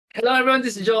Hello, everyone.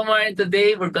 This is Jomar, and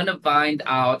today we're going to find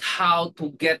out how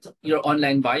to get your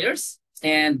online buyers.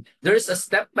 And there's a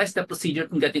step-by-step procedure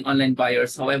to getting online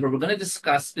buyers. However, we're going to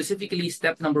discuss specifically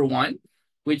step number one,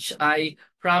 which I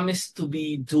promise to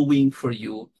be doing for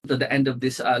you to the end of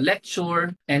this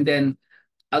lecture. And then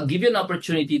I'll give you an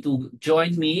opportunity to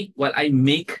join me while I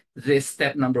make this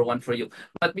step number one for you.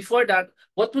 But before that,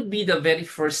 what would be the very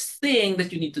first thing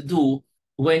that you need to do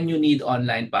when you need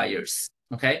online buyers?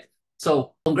 Okay.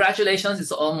 So, congratulations,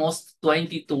 it's almost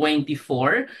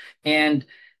 2024. And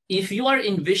if you are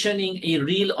envisioning a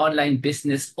real online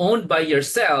business owned by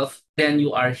yourself, then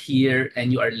you are here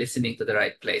and you are listening to the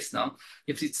right place now.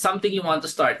 If it's something you want to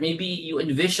start, maybe you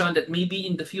envision that maybe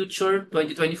in the future,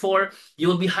 2024, you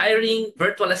will be hiring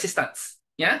virtual assistants,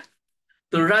 yeah,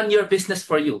 to run your business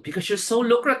for you because you're so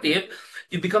lucrative.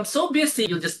 You become so busy,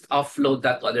 you just offload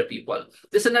that to other people.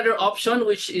 There's another option,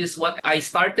 which is what I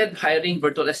started hiring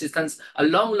virtual assistants a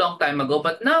long, long time ago.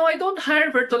 But now I don't hire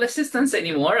virtual assistants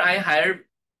anymore. I hire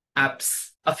apps,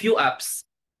 a few apps.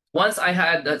 Once I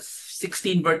had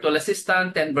 16 virtual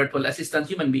assistant, 10 virtual assistant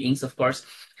human beings, of course.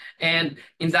 And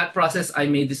in that process, I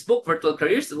made this book, Virtual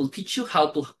Careers. It will teach you how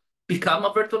to become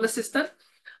a virtual assistant.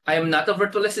 I am not a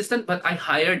virtual assistant, but I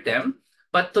hired them.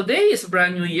 But today is a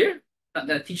brand new year. I'm not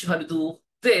going to teach you how to do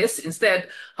this. Instead,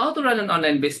 how to run an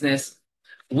online business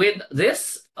with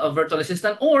this virtual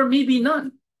assistant, or maybe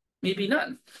none. Maybe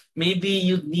none. Maybe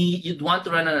you'd want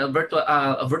to run a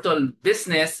virtual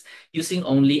business using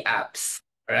only apps.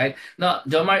 All right. Now,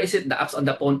 Jomar, is it the apps on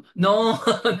the phone? No,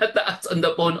 not the apps on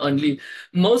the phone only.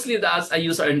 Mostly the apps I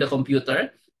use are in the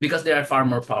computer because they are far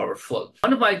more powerful.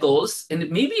 One of my goals, and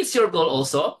maybe it's your goal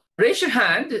also, raise your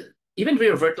hand, even for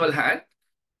your virtual hand,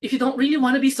 if you don't really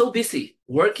want to be so busy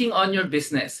working on your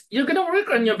business. You're going to work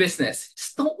on your business.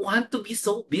 Just don't want to be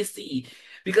so busy.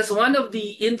 Because one of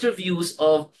the interviews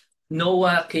of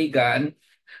Noah Kagan,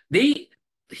 they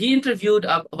he interviewed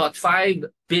about 5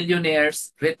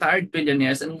 billionaires, retired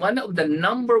billionaires, and one of the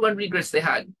number one regrets they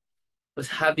had was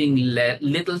having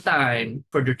little time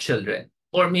for their children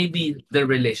or maybe their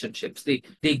relationships.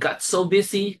 They got so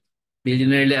busy,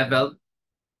 billionaire level,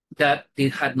 that they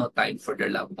had no time for their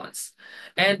loved ones.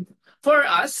 And for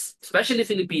us, especially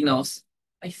Filipinos,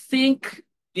 I think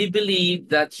we believe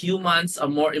that humans are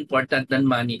more important than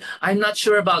money. I'm not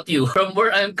sure about you. From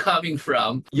where I'm coming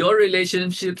from, your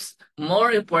relationships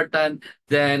more important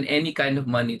than any kind of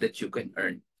money that you can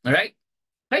earn. All right?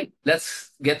 Right,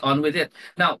 let's get on with it.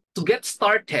 Now, to get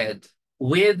started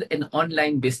with an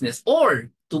online business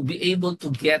or to be able to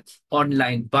get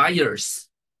online buyers,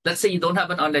 let's say you don't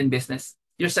have an online business,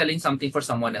 you're selling something for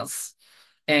someone else.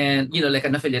 And like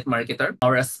an affiliate marketer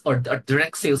or a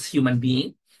direct sales human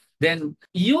being, then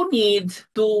you need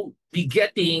to be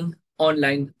getting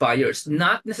online buyers,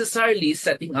 not necessarily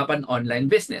setting up an online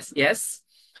business. Yes.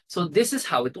 So this is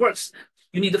how it works.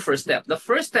 You need the first step. The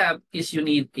first step is you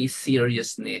need a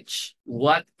serious niche.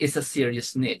 What is a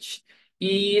serious niche?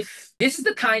 If this is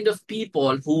the kind of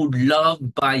people who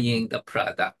love buying the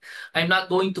product, I'm not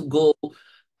going to go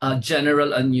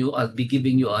general on you. I'll be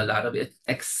giving you a lot of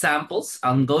examples.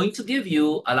 I'm going to give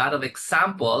you a lot of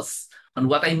examples on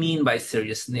what I mean by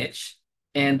serious niche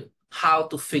and how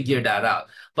to figure that out.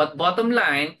 But bottom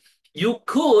line, you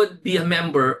could be a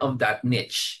member of that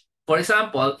niche. For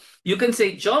example, you can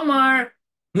say, Jomar,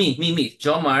 me,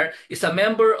 Jomar is a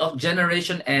member of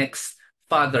Generation X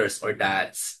fathers or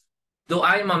dads. Though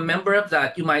I am a member of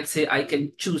that, you might say I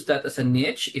can choose that as a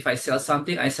niche. If I sell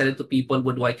something, I sell it to people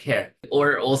with white hair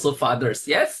or also fathers.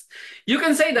 Yes, you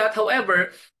can say that.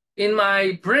 However, in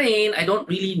my brain, I don't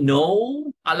really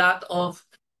know a lot of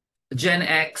Gen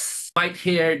X white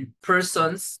haired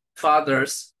persons,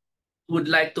 fathers, who would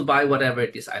like to buy whatever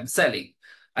it is I'm selling.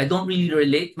 I don't really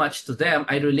relate much to them.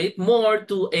 I relate more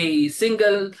to a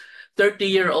single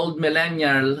 30-year-old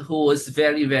millennial who was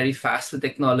very, very fast with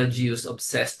technology, who's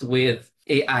obsessed with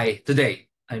AI today.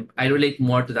 I relate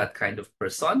more to that kind of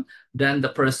person than the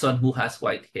person who has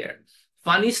white hair.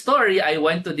 Funny story, I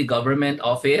went to the government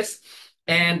office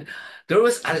and there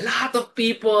was a lot of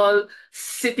people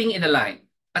sitting in a line.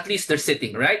 At least they're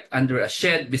sitting, right? Under a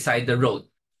shed beside the road.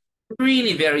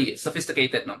 Really very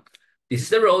sophisticated, no? This is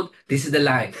the road, this is the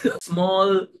line.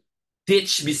 Small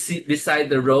ditch beside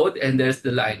the road, and there's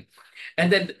the line.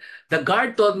 And then the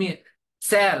guard told me,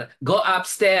 Sir, go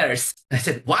upstairs. I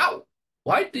said, wow,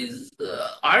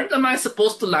 aren't am I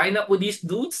supposed to line up with these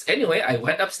dudes? Anyway, I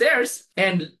went upstairs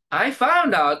and I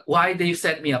found out why they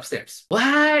sent me upstairs.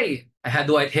 Why? I had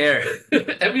white hair.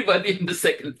 Everybody in the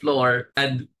second floor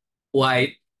had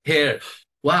white hair.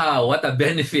 Wow, what a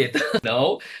benefit.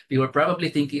 No, they were probably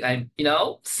thinking I'm,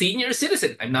 senior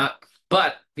citizen. I'm not.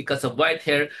 But because of white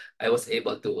hair, I was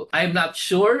able to. I'm not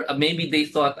sure. Maybe they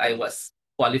thought I was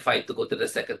qualified to go to the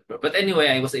second floor. But anyway,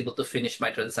 I was able to finish my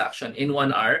transaction in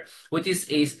 1 hour, which is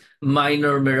a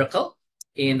minor miracle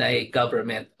in a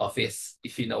government office,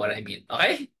 if you know what I mean.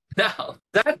 Okay? Now,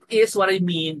 that is what I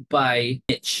mean by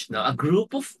niche. Now, a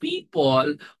group of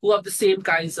people who have the same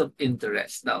kinds of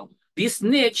interests. Now, this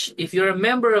niche, if you're a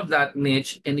member of that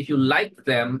niche and if you like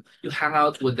them, you hang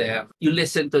out with them, you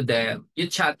listen to them, you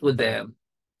chat with them,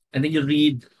 and then you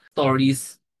read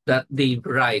stories that they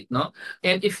write, no?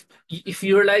 And if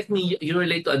you're like me, you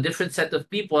relate to a different set of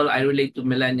people. I relate to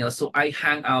millennials, so I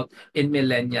hang out in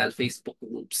millennial Facebook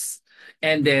groups,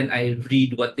 and then I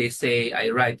read what they say. I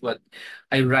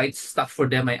write stuff for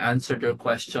them. I answer their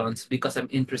questions because I'm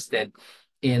interested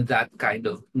in that kind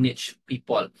of niche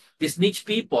people. These niche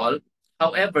people,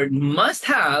 however, must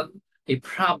have a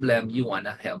problem you want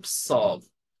to help solve.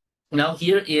 Now,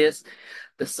 here is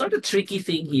the sort of tricky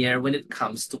thing here when it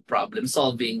comes to problem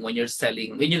solving when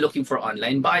when you're looking for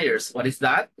online buyers. What is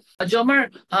that? Jomar,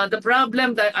 the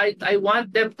problem that I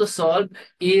want them to solve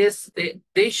is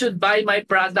they should buy my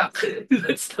product.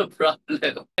 That's the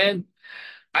problem. And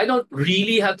I don't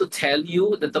really have to tell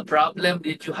you that the problem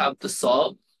that you have to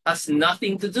solve has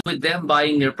nothing to do with them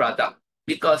buying your product,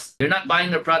 because they're not buying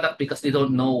your product because they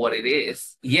don't know what it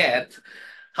is yet.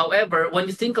 However, when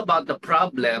you think about the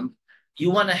problem you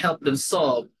want to help them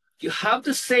solve, you have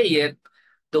to say it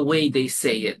the way they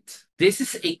say it. This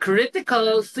is a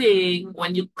critical thing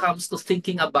when it comes to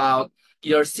thinking about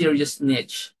your serious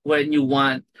niche when you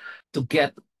want to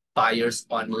get buyers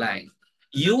online.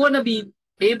 You want to be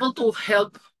able to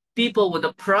help people with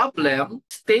a problem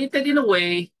stated in a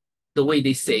way the way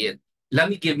they say it. Let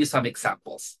me give you some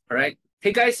examples. All right.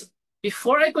 Hey guys,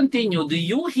 before I continue, do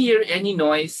you hear any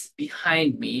noise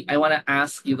behind me? I want to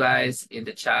ask you guys in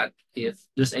the chat if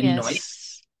there's any noise.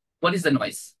 Yes. What is the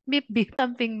noise? Beep beep.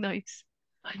 Something noise.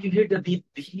 You hear the beep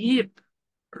beep.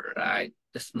 Right.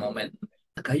 This moment.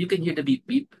 Okay, you can hear the beep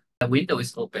beep. The window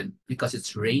is open because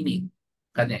it's raining.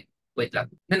 Kane. Wait lang.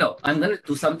 No, I'm gonna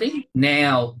do something.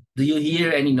 Now, do you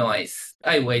hear any noise?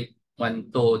 Ay, wait.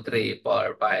 1, 2, 3,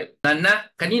 4, 5. Nana,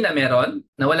 kanina meron?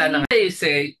 Nawala na nga. I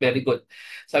say, very good.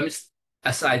 So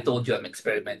as I told you, I'm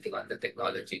experimenting on the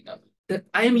technology now. That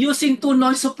I am using two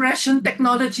noise suppression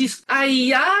technologies.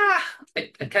 I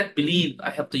can't believe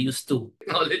I have to use two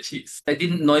technologies. I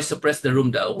didn't noise suppress the room.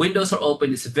 The windows are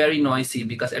open. It's very noisy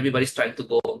because everybody's trying to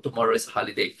go home. Tomorrow is a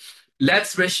holiday.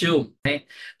 Let's resume. Okay?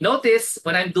 Notice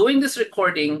when I'm doing this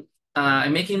recording,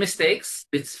 I'm making mistakes.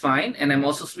 It's fine. And I'm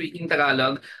also speaking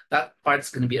Tagalog. That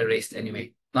part's going to be erased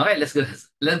anyway. Okay, let's go.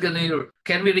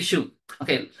 Can we resume?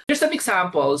 Okay, here's some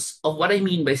examples of what I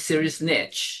mean by serious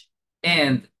niche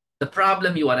and the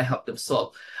problem you want to help them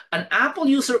solve. An Apple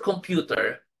user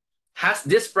computer has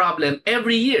this problem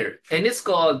every year, and it's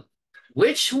called,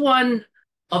 which one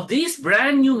of these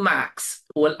brand new Macs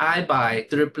will I buy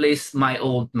to replace my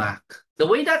old Mac? The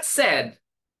way that's said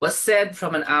was said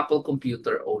from an Apple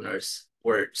computer owner's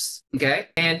words. Okay?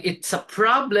 And it's a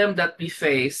problem that we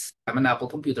face. I'm an Apple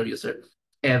computer user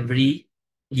every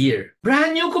year.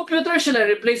 Brand new computer. Shall I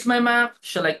replace my Mac?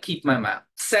 Shall I keep my Mac?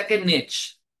 Second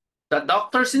niche. The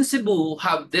doctors in Cebu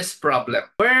have this problem.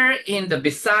 Where in the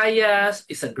Visayas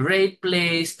is a great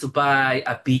place to buy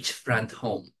a beachfront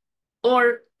home.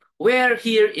 Or where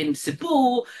here in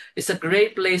Cebu is a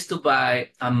great place to buy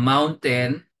a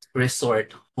mountain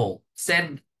resort home.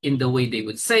 Said in the way they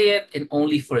would say it and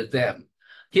only for them.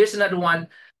 Here's another one,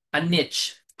 a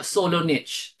niche, a solo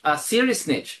niche, a serious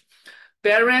niche.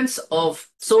 Parents of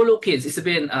solo kids,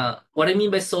 what I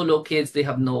mean by solo kids, they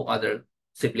have no other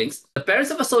siblings. The parents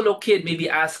of a solo kid may be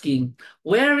asking,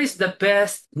 where is the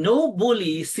best no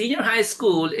bully senior high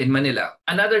school in Manila?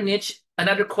 Another niche,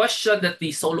 another question that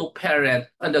the solo parent,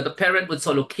 the parent with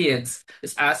solo kids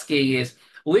is asking is,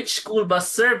 which school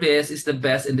bus service is the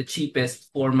best and the cheapest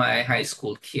for my high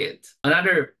school kid?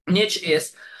 Another niche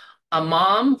is a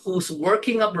mom who's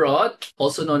working abroad,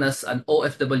 also known as an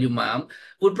OFW mom,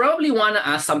 would probably want to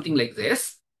ask something like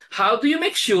this. How do you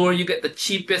make sure you get the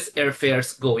cheapest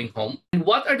airfares going home? And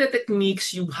what are the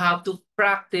techniques you have to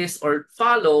practice or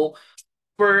follow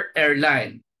per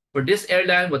airline? For this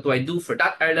airline, what do I do? For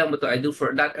that airline, what do I do?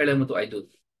 For that airline, what do I do?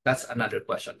 That's another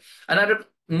question. Another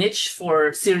niche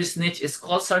for serious niche is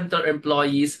call center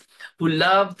employees who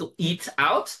love to eat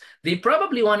out. They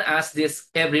probably want to ask this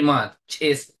every month, which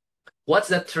is, what's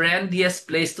the trendiest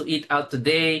place to eat out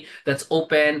today that's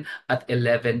open at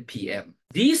 11 p.m.?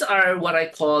 These are what I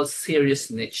call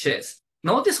serious niches.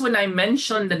 Notice when I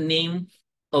mention the name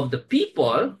of the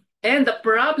people and the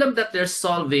problem that they're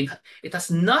solving, it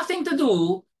has nothing to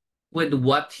do with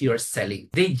what you're selling.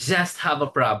 They just have a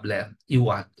problem you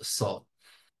want to solve.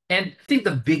 And I think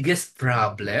the biggest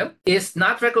problem is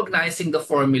not recognizing the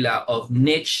formula of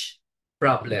niche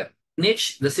problem.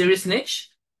 Niche, the serious niche,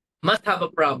 must have a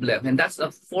problem. And that's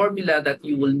a formula that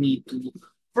you will need to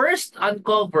first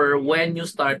uncover when you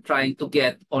start trying to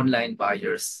get online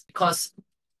buyers. Because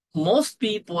most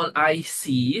people I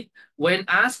see, when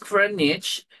asked for a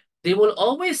niche, they will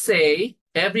always say,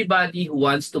 everybody who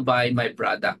wants to buy my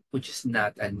product, which is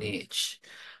not a niche.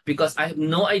 Because I have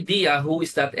no idea who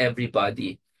is that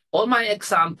everybody. All my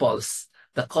examples,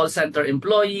 the call center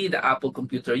employee, the Apple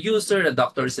computer user, the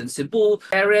doctors in Cebu,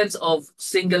 parents of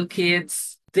single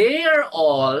kids, they are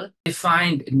all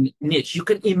defined niche. You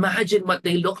can imagine what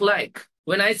they look like.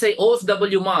 When I say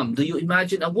OFW mom, do you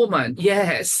imagine a woman?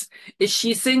 Yes. Is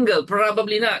she single?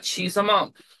 Probably not. She's a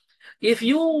mom. If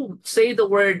you say the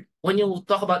word, when you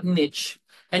talk about niche,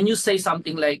 and you say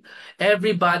something like,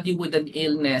 everybody with an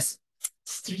illness,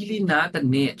 it's really not a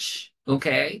niche,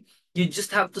 okay? You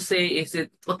just have to say,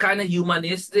 what kind of human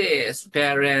is this?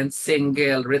 Parent,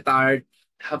 single, retired.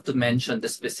 Have to mention the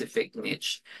specific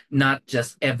niche, not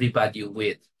just everybody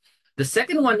with. The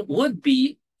second one would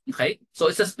be, okay, so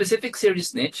it's a specific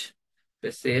serious niche.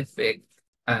 Specific,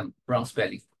 wrong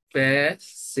spelling.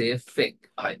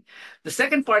 Specific. Okay. The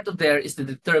second part of there is the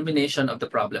determination of the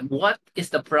problem. What is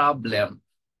the problem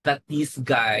that these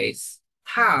guys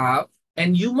have?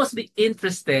 And you must be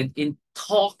interested in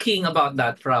talking about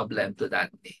that problem to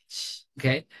that niche.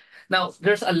 Okay. Now,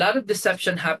 there's a lot of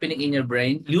deception happening in your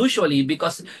brain, usually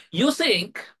because you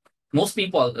think most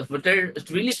people, if they're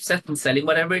really obsessed in selling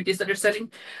whatever it is that they're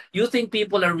selling, you think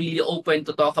people are really open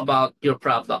to talk about your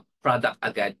product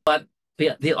again. But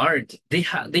they aren't.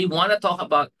 They want to talk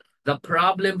about the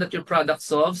problem that your product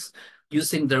solves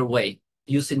using their way,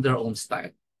 using their own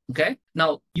style. Okay?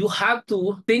 Now, you have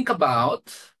to think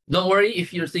about, don't worry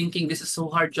if you're thinking this is so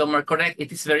hard, Jomar. Correct,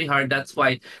 it is very hard. That's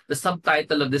why the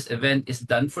subtitle of this event is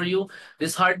done for you.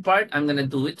 This hard part, I'm going to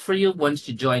do it for you once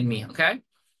you join me, okay?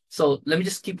 So let me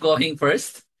just keep going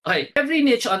first. Okay, every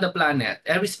niche on the planet,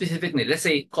 every specific niche, let's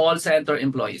say call center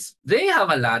employees, they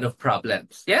have a lot of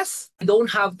problems. Yes, I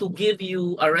don't have to give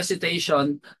you a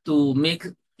recitation to make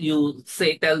you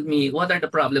tell me what are the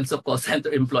problems of call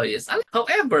center employees.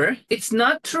 However, it's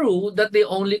not true that they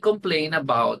only complain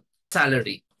about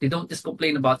salary. They don't just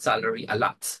complain about salary a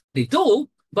lot. They do,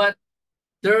 but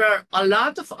there are a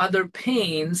lot of other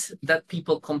pains that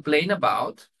people complain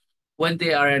about when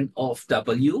they are an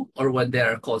OFW or when they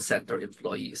are call center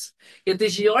employees. It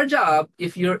is your job,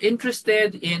 if you're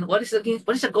interested in, what is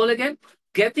the goal again?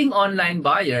 Getting online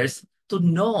buyers, to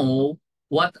know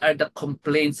what are the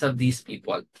complaints of these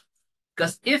people.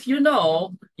 Because if you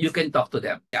know, you can talk to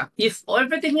them. Yeah. If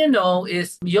everything you know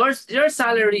is your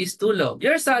salary is too low,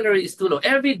 your salary is too low.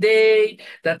 Every day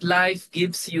that life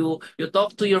gives you, you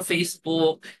talk to your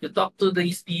Facebook, you talk to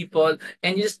these people,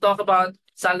 and you just talk about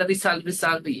salary, salary,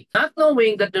 salary. Not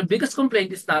knowing that the biggest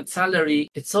complaint is not salary.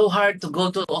 It's so hard to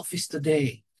go to the office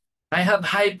today. I have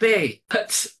high pay,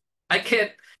 but I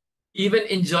can't even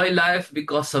enjoy life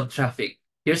because of traffic.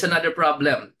 Here's another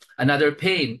problem, another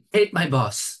pain. Hate my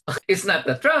boss. It's not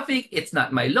the traffic, it's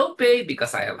not my low pay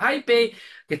because I have high pay,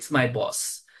 it's my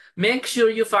boss. Make sure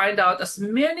you find out as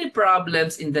many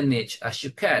problems in the niche as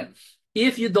you can.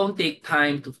 If you don't take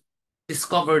time to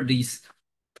discover these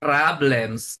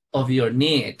problems of your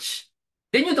niche,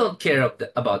 then you don't care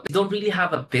about them. You don't really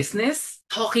have a business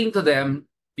talking to them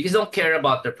because you don't care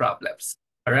about their problems.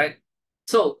 All right?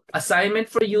 So, assignment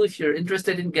for you, if you're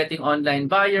interested in getting online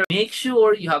buyer, make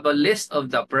sure you have a list of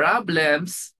the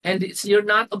problems and you're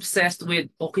not obsessed with,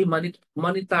 okay,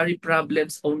 monetary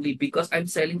problems only because I'm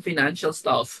selling financial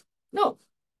stuff. No,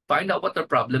 find out what the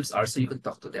problems are so you can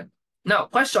talk to them. Now,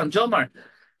 question, Jomar,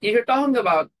 if you're talking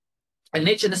about a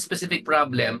niche and a specific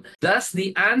problem, does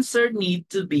the answer need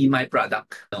to be my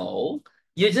product? No.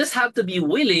 You just have to be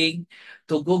willing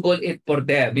to Google it for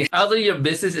them. Actually, your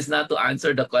business is not to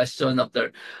answer the question of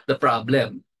the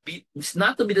problem. It's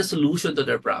not to be the solution to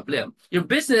their problem. Your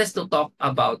business to talk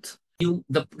about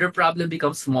their problem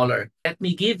becomes smaller. Let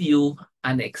me give you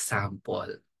an example.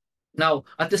 Now,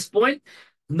 at this point,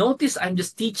 notice I'm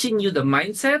just teaching you the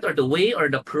mindset or the way or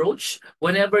the approach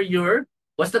whenever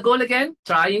what's the goal again?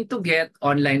 Trying to get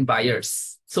online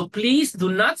buyers. So please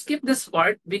do not skip this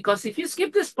part, because if you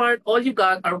skip this part, all you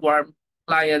got are warm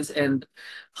clients and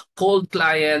cold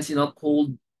clients,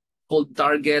 cold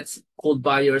targets, cold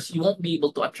buyers. You won't be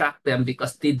able to attract them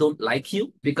because they don't like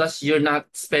you, because you're not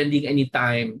spending any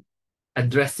time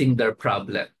addressing their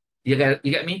problem. You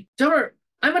get me? Sure.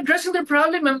 I'm addressing their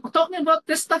problem. I'm talking about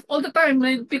this stuff all the time.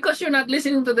 And because you're not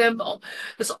listening to them, oh,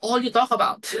 that's all you talk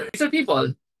about. These are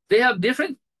people. They have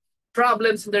different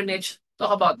problems in their niche.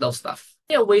 Talk about those stuff.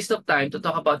 It's a waste of time to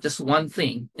talk about just one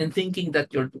thing and thinking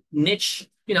that your niche,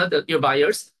 that your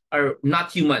buyers are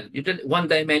not human. You're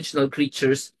one-dimensional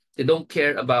creatures. They don't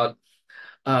care about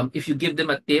if you give them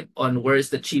a tip on where is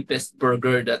the cheapest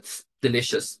burger that's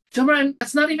delicious. Jamran,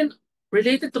 that's not even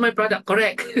related to my product,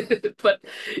 correct? But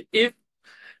if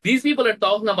these people are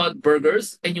talking about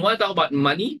burgers and you want to talk about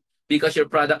money because your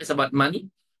product is about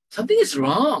money, something is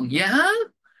wrong, yeah?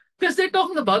 Because they're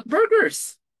talking about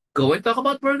burgers. Go and talk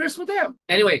about burgers with them.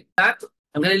 Anyway, I'm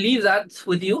going to leave that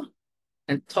with you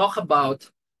and talk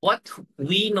about what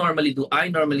I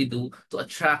normally do to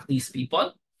attract these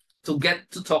people to get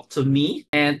to talk to me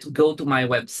and to go to my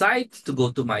website, to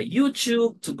go to my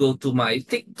YouTube, to go to my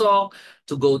TikTok,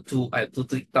 to go to, I have two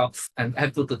TikToks and I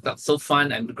have two TikToks. So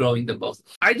fun. I'm growing them both.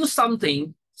 I do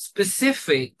something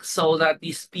specific so that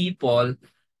these people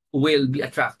will be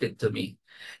attracted to me.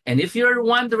 And if you're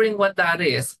wondering what that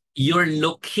is, you're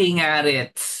looking at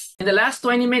it. In the last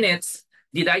 20 minutes,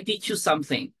 did I teach you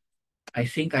something? I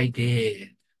think I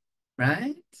did,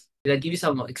 right? Did I give you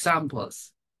some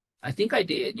examples? I think I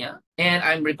did, yeah. And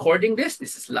I'm recording this.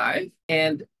 This is live.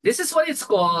 And this is what it's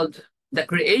called, the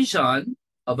creation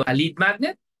of a lead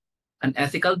magnet, an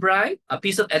ethical bribe, a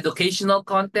piece of educational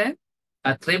content,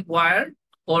 a tripwire,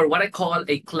 or what I call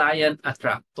a client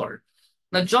attractor.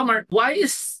 Now, Jomar, why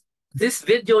is this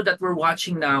video that we're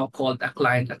watching now called a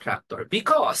client attractor?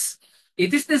 Because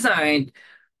it is designed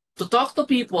to talk to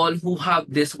people who have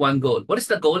this one goal. What is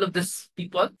the goal of this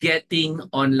people? Getting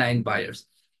online buyers.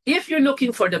 If you're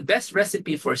looking for the best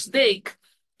recipe for steak,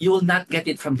 you will not get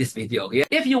it from this video. Yeah?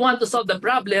 If you want to solve the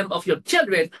problem of your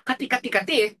children,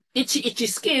 kati, itchy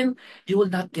skin, you will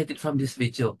not get it from this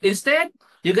video. Instead,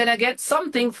 you're gonna get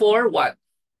something for what?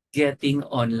 Getting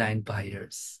online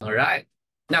buyers. All right.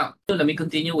 Now, let me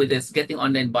continue with this getting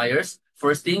online buyers.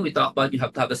 First thing we talk about, you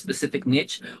have to have a specific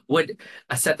niche with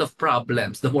a set of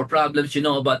problems. The more problems you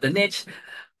know about the niche,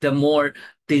 the more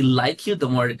they like you, the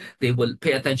more they will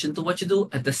pay attention to what you do.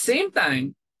 At the same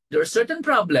time, there are certain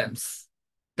problems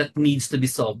that needs to be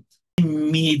solved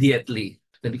immediately.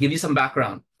 Let me give you some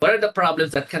background. What are the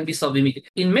problems that can be solved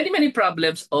immediately? In many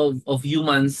problems of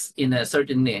humans in a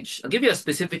certain niche, I'll give you a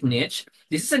specific niche.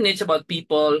 This is a niche about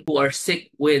people who are sick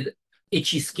with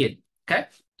itchy skin, okay?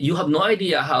 You have no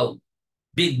idea how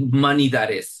big money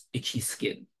that is, itchy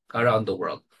skin, around the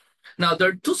world. Now, there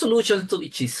are two solutions to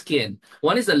itchy skin.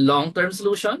 One is the long-term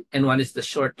solution and one is the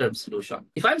short-term solution.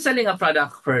 If I'm selling a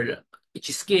product for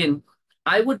itchy skin,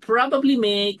 I would probably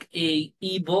make a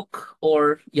ebook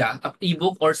or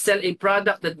sell a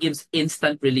product that gives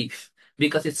instant relief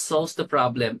because it solves the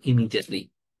problem immediately.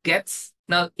 Gets?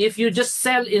 Now, if you just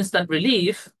sell instant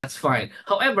relief, that's fine.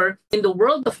 However, in the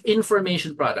world of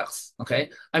information products, okay,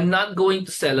 I'm not going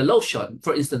to sell a lotion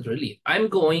for instant relief. I'm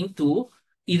going to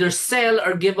either sell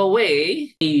or give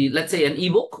away let's say an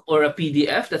ebook or a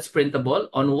PDF that's printable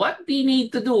on what they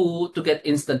need to do to get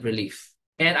instant relief.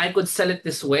 And I could sell it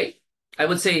this way. I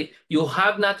would say, you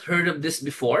have not heard of this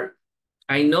before.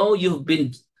 I know you've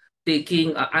been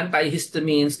taking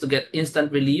antihistamines to get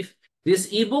instant relief. This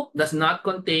ebook does not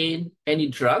contain any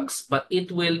drugs, but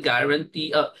it will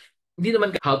guarantee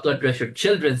how to address your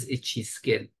children's itchy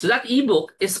skin. So that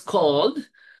ebook is called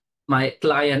my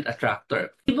client attractor.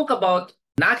 Ebook about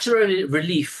natural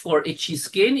relief for itchy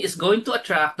skin is going to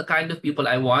attract the kind of people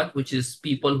I want, which is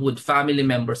people with family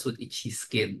members with itchy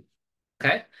skin.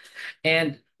 Okay?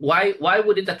 And why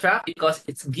would it attract? Because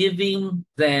it's giving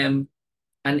them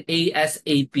an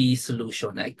ASAP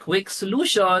solution, a quick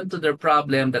solution to their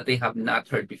problem that they have not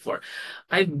heard before.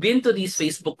 I've been to these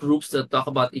Facebook groups that talk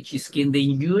about itchy skin. They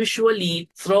usually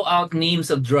throw out names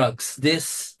of drugs.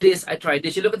 This, I tried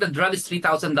this. You look at the drug is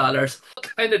 $3,000.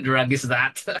 What kind of drug is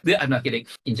that? I'm not kidding.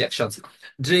 Injections.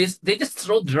 They just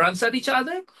throw drugs at each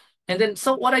other. And then,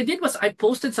 so what I did was I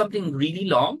posted something really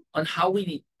long on how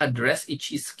we address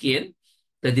itchy skin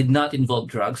that did not involve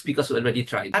drugs because we already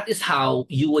tried. That is how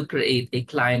you would create a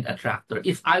client attractor.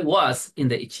 If I was in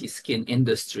the itchy skin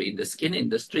industry, in the skin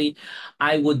industry,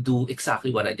 I would do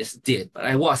exactly what I just did, but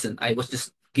I wasn't. I was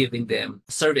just giving them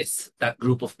service, that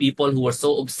group of people who were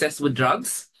so obsessed with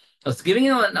drugs. I was giving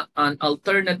them an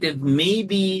alternative.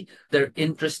 Maybe they're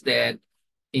interested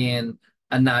in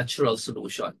a natural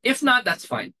solution. If not, that's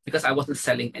fine because I wasn't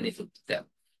selling anything to them.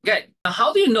 Okay, now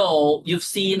how do you know you've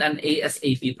seen an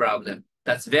ASAP problem?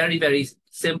 That's very, very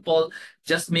simple.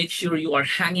 Just make sure you are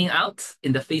hanging out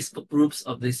in the Facebook groups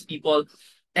of these people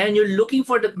and you're looking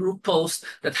for the group posts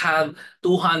that have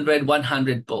 200,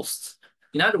 100 posts.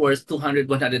 In other words, 200,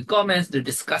 100 comments. They're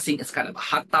discussing. It's kind of a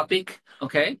hot topic.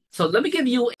 Okay. So let me give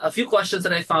you a few questions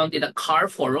that I found in a car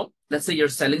forum. Let's say you're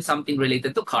selling something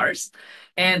related to cars.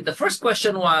 And the first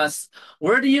question was,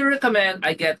 where do you recommend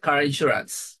I get car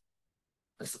insurance?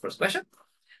 That's the first question.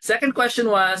 Second question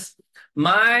was,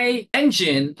 my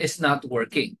engine is not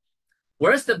working.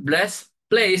 Where's the best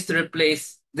place to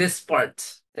replace this part?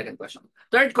 Second question.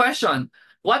 Third question,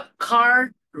 what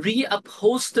car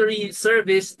reupholstery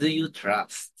service do you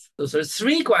trust? Those are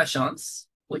three questions.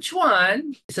 Which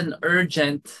one is an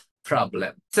urgent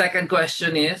problem? Second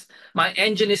question is, my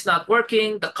engine is not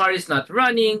working, the car is not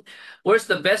running. Where's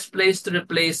the best place to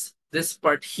replace this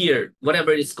part here,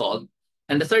 whatever it's called?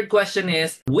 And the third question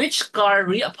is, which car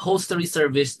reupholstery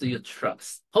service do you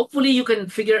trust? Hopefully, you can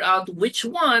figure out which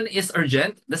one is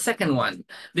urgent, the second one,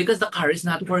 because the car is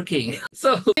not working.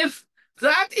 So if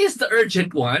that is the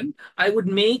urgent one, I would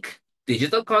make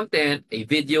digital content, a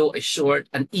video, a short,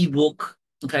 an ebook,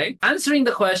 okay? Answering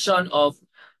the question of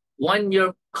when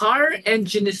your car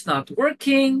engine is not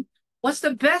working, what's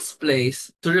the best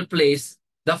place to replace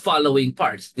the following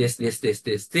parts? This.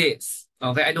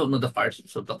 Okay, I don't know the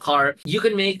parts of the car. You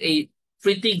can make a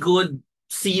pretty good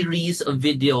series of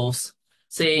videos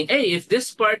saying, hey, if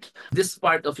this part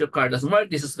of your car doesn't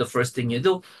work, this is the first thing you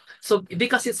do. So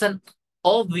because it's an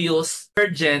obvious,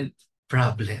 urgent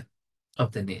problem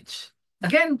of the niche.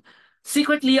 Again,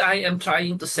 secretly, I am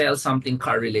trying to sell something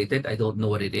car related. I don't know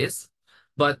what it is,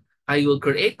 but I will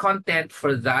create content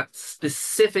for that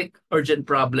specific urgent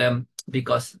problem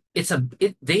because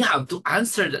they have to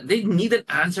answer that. They need an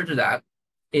answer to that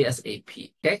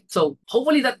ASAP. Okay. So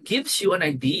hopefully that gives you an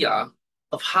idea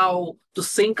of how to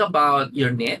think about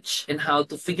your niche and how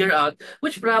to figure out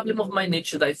which problem of my niche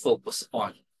should I focus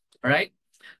on. All right.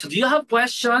 So do you have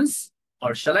questions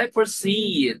or shall I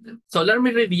proceed? So let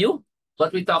me review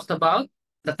what we talked about.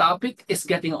 The topic is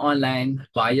getting online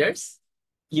buyers.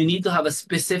 You need to have a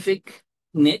specific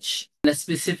niche and a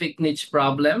specific niche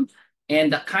problem.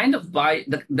 And the kind of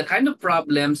the kind of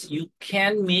problems you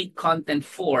can make content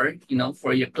for,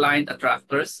 for your client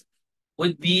attractors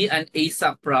would be an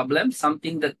ASAP problem,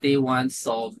 something that they want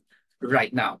solved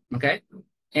right now. Okay.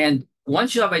 And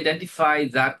once you have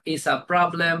identified that ASAP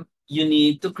problem, you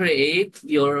need to create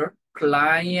your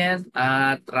client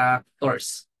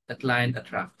attractors. The client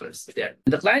attractors there.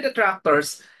 The client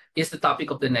attractors is the topic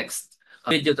of the next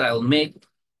video that I'll make.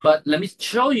 But let me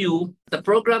show you the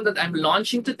program that I'm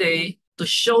launching today to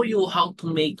show you how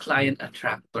to make client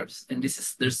attractors. And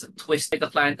there's a twist, make a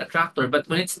client attractor, but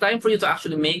when it's time for you to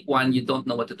actually make one, you don't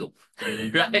know what to do,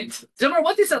 right? Remember,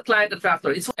 what is a client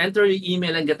attractor? It's enter your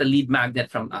email and get a lead magnet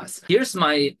from us. Here's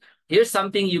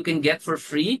something you can get for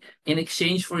free in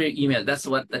exchange for your email. That's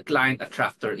what the client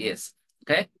attractor is,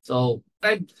 okay? So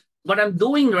what I'm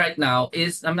doing right now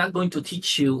is I'm not going to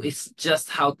teach you. It's just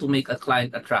how to make a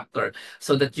client attractor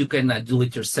so that you can do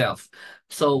it yourself.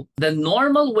 So the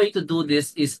normal way to do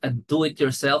this is a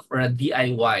do-it-yourself or a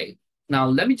DIY. Now,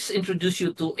 let me just introduce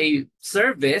you to a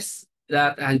service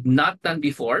that I've not done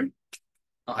before.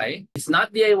 Okay, it's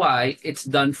not DIY, it's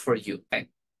done for you. Okay?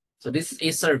 So this is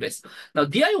a service. Now,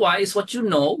 DIY is what you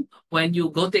know when you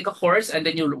go take a course and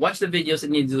then you watch the videos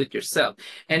and you do it yourself.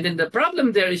 And then the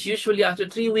problem there is usually after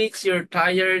 3 weeks, you're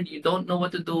tired, you don't know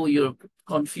what to do, you're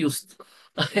confused.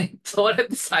 So what I've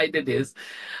decided is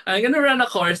I'm going to run a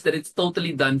course that it's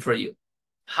totally done for you.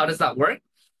 How does that work?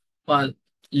 Well,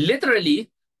 literally,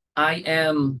 I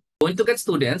am going to get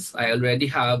students. I already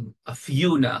have a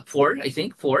few now, four.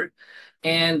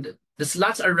 And the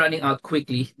slots are running out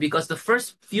quickly because the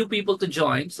first few people to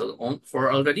join, so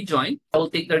four already joined, I will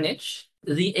take their niche,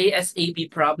 the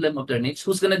ASAP problem of their niche.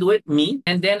 Who's going to do it? Me.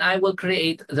 And then I will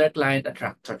create their client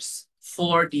attractors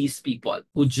for these people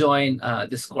who join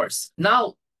this course.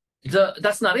 Now,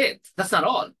 that's not it. That's not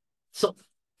all. So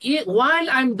while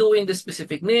I'm doing this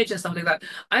specific niche and stuff like that,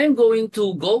 I'm going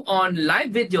to go on live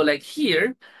video like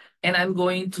here, and I'm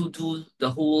going to do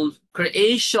the whole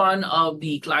creation of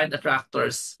the client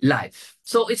attractors live.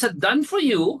 So it's a done for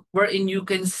you wherein you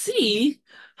can see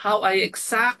how I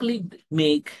exactly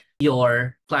make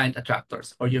your client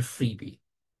attractors or your freebie,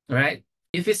 right?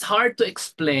 If it's hard to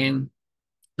explain,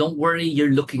 don't worry,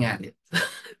 you're looking at it.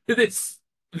 This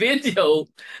video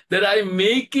that I'm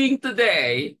making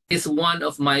today is one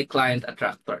of my client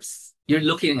attractors. You're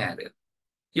looking at it.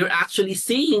 You're actually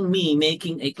seeing me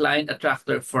making a client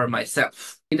attractor for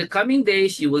myself. In the coming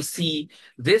days, you will see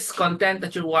this content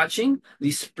that you're watching,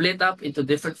 we split up into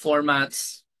different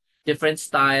formats, different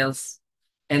styles,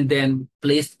 and then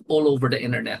placed all over the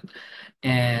internet.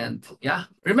 And yeah,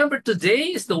 remember,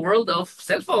 today is the world of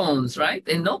cell phones, right?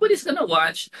 And nobody's going to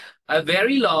watch a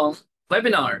very long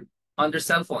webinar on their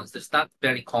cell phones. It's not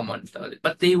very common,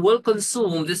 but they will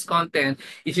consume this content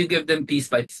if you give them piece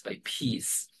by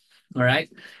piece. All right.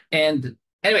 And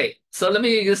anyway, so let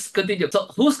me just continue. So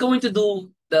who's going to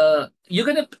do you're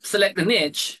going to select the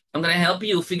niche. I'm going to help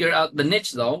you figure out the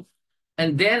niche though.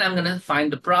 And then I'm going to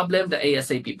find the problem, the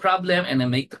ASAP problem, and then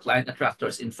make the client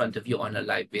attractors in front of you on a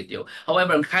live video.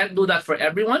 However, I can't do that for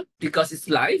everyone because it's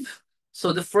live.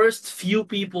 So the first few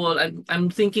people, I'm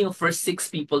thinking of first 6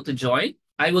 people to join.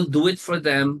 I will do it for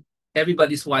them.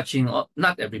 Everybody's watching,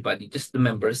 not everybody, just the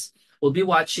members will be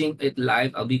watching it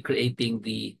live. I'll be creating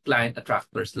the client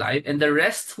attractors live. And the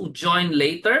rest who join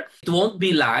later, it won't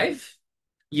be live.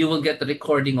 You will get the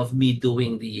recording of me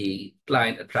doing the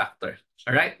client attractor.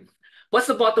 All right. What's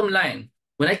the bottom line?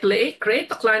 When I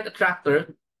create a client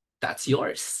attractor, that's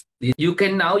yours. You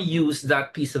can now use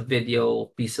that piece of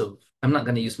video, I'm not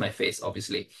going to use my face,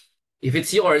 obviously. If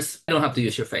it's yours, you don't have to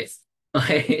use your face.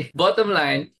 Okay. Bottom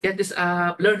line, get this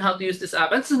app, learn how to use this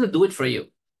app, and it's going to do it for you.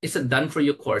 It's a done for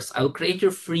you course. I'll create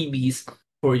your freebies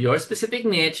for your specific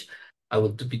niche. I will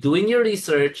be doing your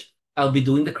research. I'll be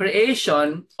doing the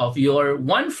creation of your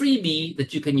one freebie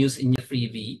that you can use in your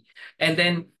freebie. And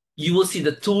then you will see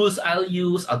the tools I'll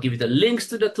use. I'll give you the links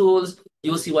to the tools.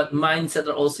 You'll see what mindset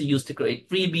are also used to create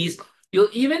freebies. You'll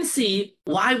even see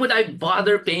why would I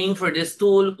bother paying for this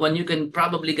tool when you can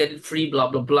probably get it free, blah,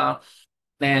 blah, blah.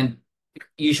 And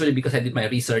usually because I did my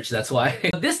research, that's why.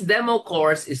 This demo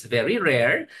course is very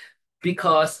rare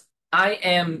because I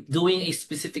am doing a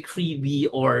specific freebie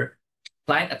or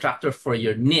client attractor for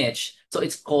your niche. So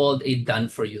it's called a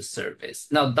done-for-you service.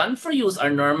 Now, done-for-yous are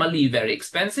normally very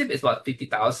expensive. It's about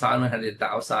 50,000,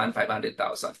 100,000,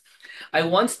 500,000. I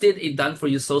once did a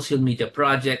done-for-you social media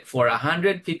project for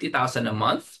 150,000 a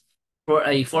month for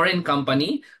a foreign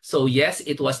company. So yes,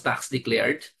 it was tax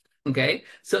declared. Okay,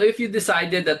 so if you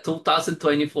decided that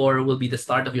 2024 will be the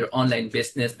start of your online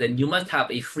business, then you must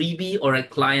have a freebie or a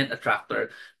client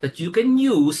attractor that you can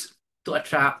use to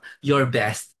attract your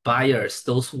best buyers,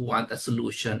 those who want a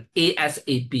solution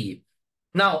ASAP.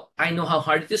 Now, I know how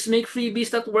hard it is to make freebies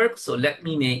that work, so let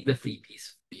me make the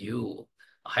freebies for you.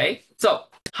 Okay, so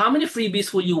how many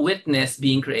freebies will you witness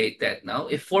being created? Now,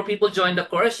 if 4 people join the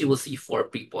course, you will see 4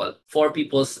 people, 4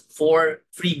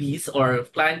 freebies or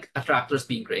client attractors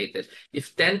being created.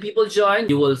 If 10 people join,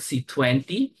 you will see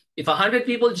 20. If 100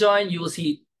 people join, you will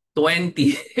see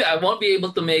 20. I won't be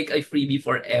able to make a freebie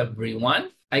for everyone.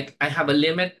 I have a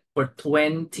limit for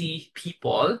 20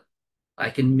 people. I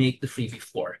can make the freebie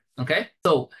for. Okay,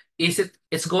 so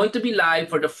it's going to be live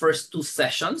for the first 2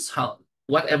 sessions.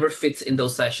 Whatever fits in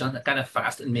those sessions. I'm kind of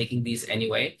fast in making these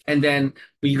anyway. And then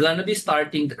we're going to be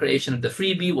starting the creation of the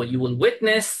freebie, what you will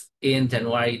witness in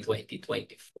January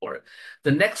 2024.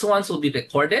 The next ones will be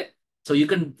recorded. So you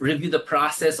can review the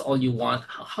process all you want.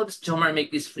 How does Jomar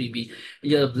make this freebie?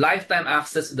 You have lifetime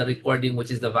access to the recording,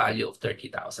 which is the value of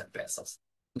 30,000 pesos.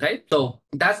 Okay, so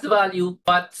that's the value.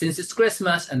 But since it's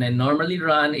Christmas and I normally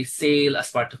run a sale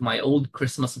as part of my old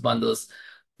Christmas bundles,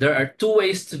 there are 2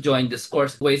 ways to join this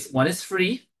course. One is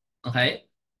free. Okay,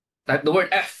 type the word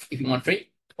F if you want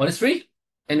free. One is free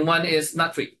and one is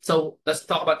not free. So let's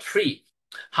talk about free.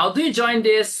 How do you join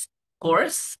this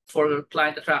course for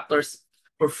client attractors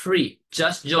for free?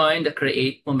 Just join the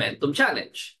Create Momentum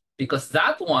Challenge, because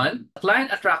that one,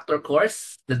 client attractor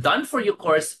course, the done for you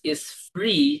course is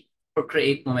free for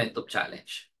Create Momentum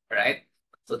Challenge. All right,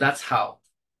 so that's how.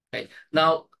 Okay,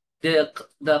 now the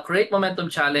Create Momentum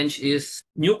Challenge is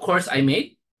new course I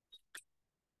made,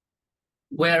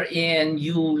 wherein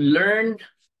you learn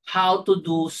how to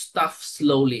do stuff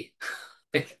slowly.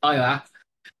 Oh, yeah.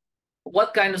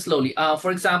 What kind of slowly?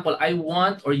 For example,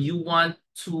 you want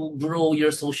to grow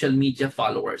your social media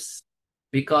followers,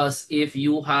 because if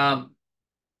you have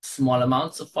small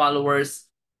amounts of followers,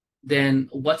 then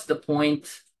what's the point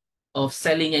of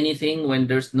selling anything when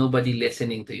there's nobody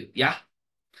listening to you? Yeah.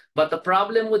 But the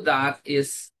problem with that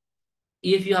is,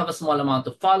 if you have a small amount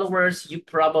of followers, you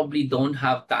probably don't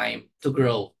have time to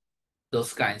grow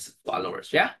those kinds of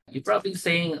followers. Yeah. You're probably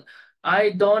saying,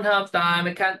 I don't have time,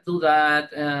 I can't do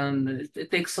that, and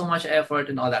it takes so much effort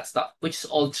and all that stuff, which is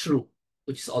all true.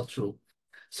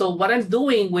 So what I'm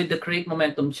doing with the Create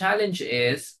Momentum Challenge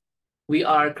is we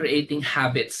are creating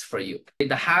habits for you.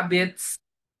 The habits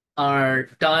are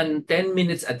done 10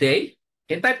 minutes a day.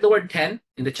 You can type the word 10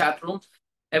 in the chat room.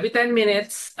 Every 10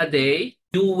 minutes a day,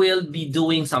 you will be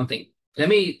doing something. Let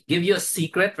me give you a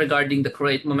secret regarding the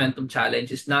Create Momentum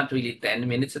Challenge. It's not really 10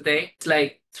 minutes a day. It's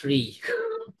like 3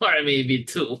 or maybe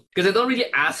 2. Because I don't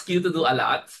really ask you to do a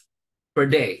lot per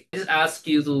day. I just ask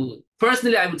you to,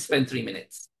 personally, I would spend 3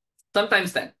 minutes,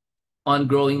 sometimes 10, on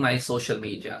growing my social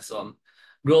media. So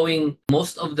growing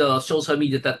most of the social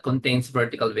media that contains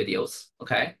vertical videos.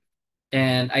 Okay.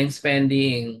 And I'm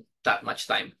spending that much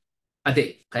time a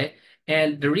day. Okay.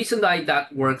 And the reason why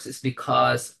that works is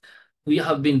because we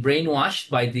have been brainwashed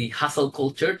by the hustle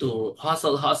culture to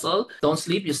hustle, hustle. Don't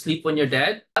sleep. You sleep when you're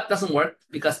dead. That doesn't work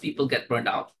because people get burned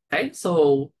out. Okay.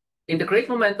 So in the Create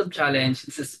Momentum Challenge,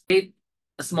 this is create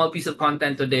a small piece of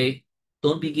content today.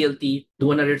 Don't be guilty.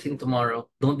 Do another thing tomorrow.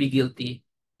 Don't be guilty.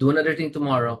 Do another thing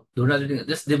tomorrow. Do another thing.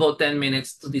 Just devote 10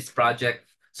 minutes to this project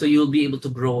so you'll be able to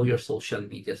grow your social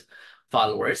media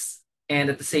followers. And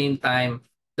at the same time,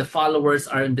 the followers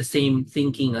are in the same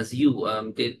thinking as you.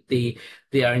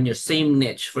 They are in your same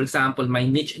niche. For example, my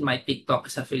niche in my TikTok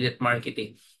is affiliate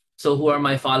marketing. So who are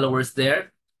my followers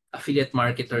there? Affiliate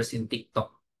marketers in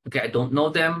TikTok. Okay, I don't know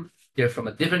them. They're from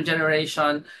a different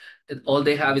generation. All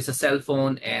they have is a cell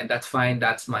phone, and that's fine.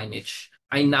 That's my niche.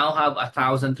 I now have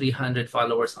 1,300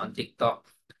 followers on TikTok,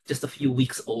 just a few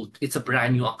weeks old. It's a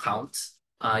brand new account.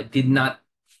 I did not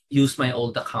use my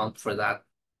old account for that.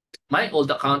 My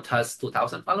old account has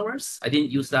 2,000 followers. I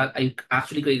didn't use that. I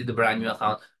actually created a brand new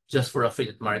account just for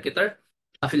affiliate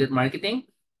marketing,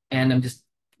 and I'm just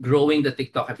growing the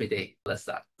TikTok every day. That's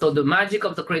that. So the magic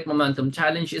of the Create Momentum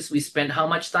Challenge is we spend how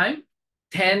much time?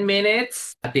 10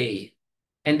 minutes a day.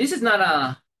 And this is not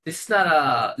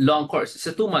a long course. It's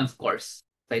a 2-month course.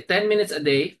 Like 10 minutes a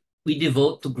day, we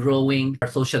devote to growing our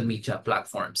social media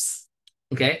platforms.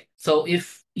 Okay. So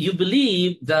if you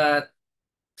believe that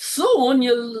soon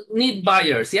you'll need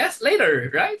buyers, yes, later,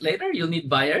 right? Later you'll need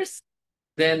buyers.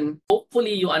 Then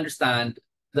hopefully you understand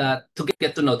that to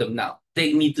get to know them now,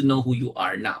 they need to know who you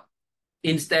are now.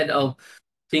 Instead of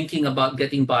thinking about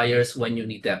getting buyers when you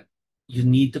need them, you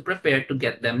need to prepare to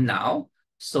get them now.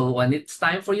 So when it's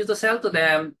time for you to sell to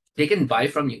them, they can buy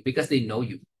from you because they know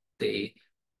you. They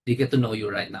they get to know you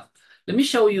right now. Let me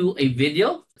show you a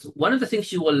video. So one of the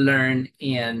things you will learn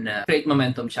in Create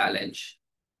Momentum Challenge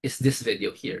is this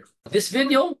video here. This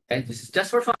video, okay, this is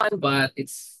just for fun, but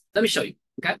let me show you.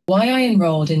 Okay. Why I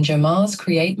enrolled in Jamal's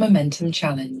Create Momentum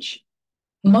Challenge.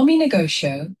 Mommy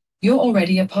Negotio, you're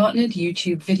already a partnered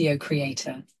YouTube video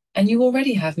creator, and you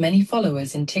already have many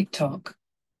followers in TikTok.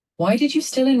 Why did you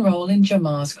still enroll in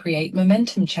Jamal's Create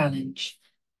Momentum Challenge?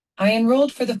 I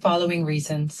enrolled for the following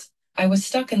reasons. I was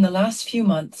stuck in the last few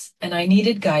months, and I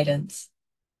needed guidance.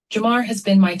 Jamar has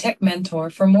been my tech mentor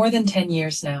for more than 10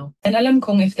 years now, and alam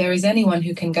kong if there is anyone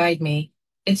who can guide me,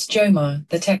 it's Jomar,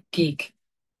 the tech geek.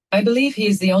 I believe he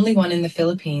is the only one in the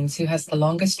Philippines who has the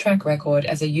longest track record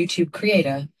as a YouTube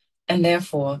creator, and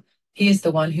therefore, he is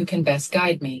the one who can best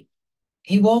guide me.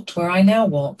 He walked where I now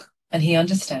walk, and he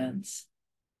understands.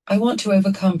 I want to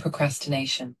overcome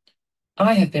procrastination.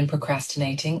 I have been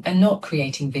procrastinating and not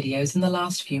creating videos in the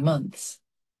last few months.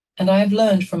 And I have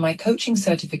learned from my coaching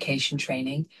certification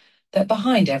training that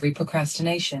behind every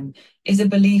procrastination is a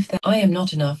belief that I am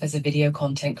not enough as a video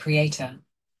content creator.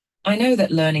 I know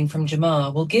that learning from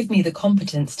Jamar will give me the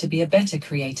competence to be a better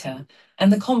creator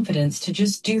and the confidence to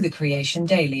just do the creation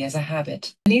daily as a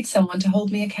habit. I need someone to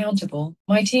hold me accountable.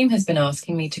 My team has been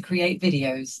asking me to create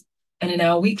videos, and in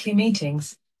our weekly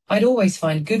meetings, I'd always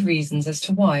find good reasons as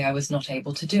to why I was not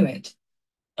able to do it.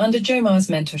 Under Jomar's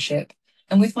mentorship,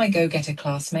 and with my go-getter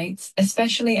classmates,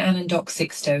 especially Anne and Doc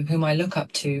Sixto, whom I look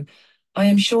up to, I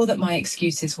am sure that my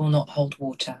excuses will not hold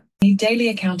water. I need daily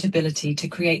accountability to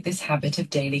create this habit of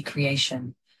daily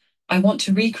creation. I want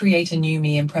to recreate a new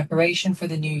me in preparation for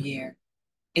the new year.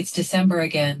 It's December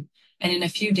again, and in a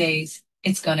few days,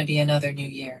 it's gonna be another new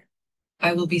year.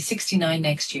 I will be 69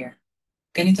 next year.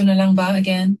 Ganito na lang ba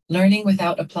again? Learning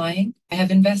without applying? I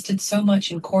have invested so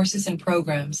much in courses and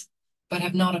programs, but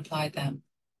have not applied them,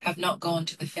 have not gone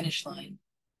to the finish line.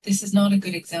 This is not a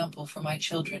good example for my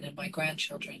children and my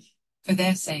grandchildren. For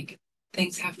their sake,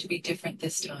 things have to be different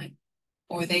this time,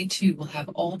 or they too will have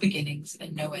all beginnings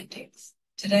and no endings.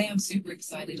 Today I'm super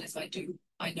excited as I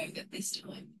know that this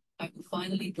time I will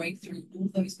finally break through all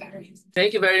those barriers.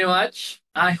 Thank you very much.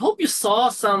 I hope you saw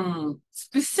some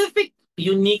specific,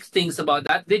 unique things about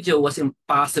that video was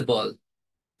impossible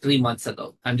 3 months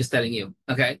ago. I'm just telling you.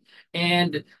 Okay.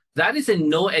 And that is a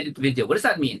no edit video. What does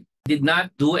that mean? Did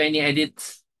not do any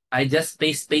edits. I just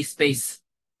space.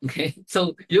 Okay.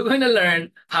 So you're going to learn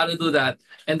how to do that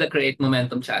in the Create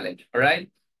Momentum Challenge. All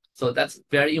right. So that's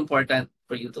very important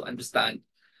for you to understand.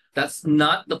 That's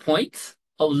not the point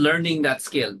of learning that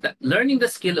skill. Learning the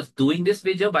skill of doing this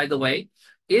video, by the way,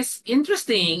 is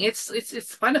interesting. It's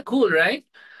kind of cool, right?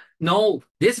 No,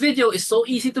 this video is so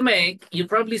easy to make. You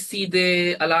probably see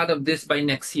a lot of this by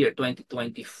next year,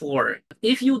 2024.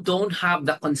 If you don't have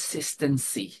the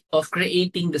consistency of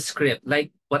creating the script, like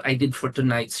what I did for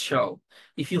tonight's show,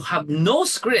 if you have no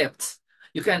script,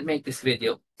 you can't make this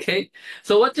video. Okay.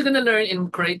 So what you're gonna learn in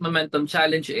Create Momentum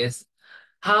Challenge is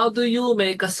how do you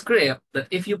make a script that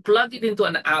if you plug it into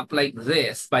an app like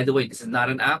this, by the way, this is not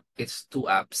an app, it's two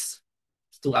apps.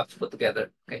 It's two apps put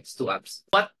together. Okay, it's two apps.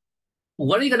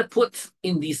 What are you gonna put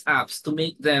in these apps to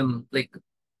make them like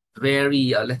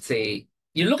very, let's say,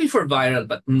 you're looking for viral,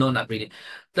 but no, not really.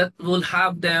 That will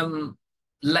have them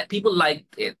like people like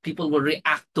it, people will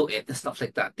react to it and stuff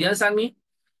like that. Do you understand me?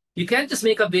 You can't just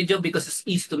make a video because it's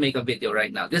easy to make a video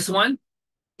right now. This one,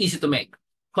 easy to make.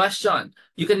 Question,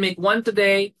 you can make one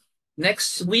today.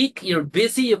 Next week, you're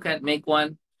busy, you can't make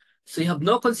one. So you have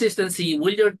no consistency.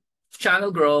 Will your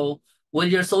channel grow? Will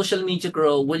your social media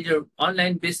grow? Will your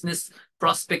online business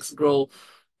prospects grow?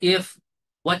 If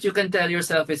what you can tell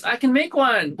yourself is, I can make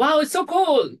one. Wow, it's so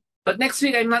cool. But next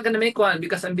week, I'm not going to make one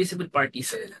because I'm busy with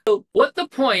parties. So what the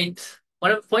point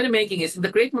I'm making is in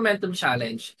the Create Momentum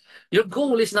Challenge, your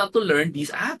goal is not to learn these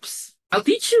apps. I'll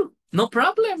teach you. No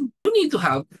problem. You need to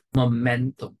have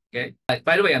momentum. Okay.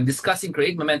 By the way, I'm discussing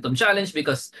Create Momentum Challenge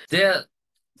because the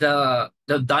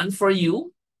done for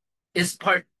you is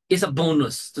a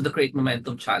bonus to the Create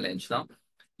Momentum Challenge. No?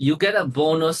 You get a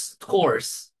bonus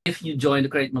course if you join the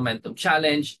Create Momentum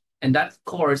Challenge, and that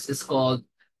course is called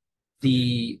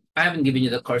I haven't given you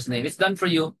the course name. It's done for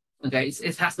you. Okay,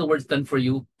 it has the words done for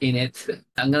you in it.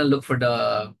 I'm gonna look for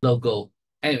the logo.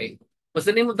 Anyway, what's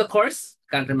the name of the course?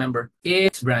 Can't remember.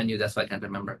 It's brand new, that's why I can't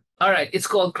remember. All right, it's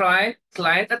called Client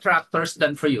Attractors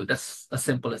Done for You. That's as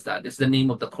simple as that. It's the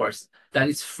name of the course. That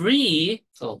is free.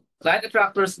 So Client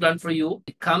Attractors Done for You.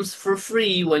 It comes for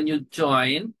free when you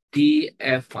join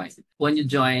DFY. When you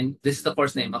join, this is the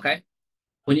course name, okay?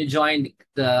 When you join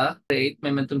the Create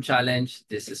Momentum Challenge,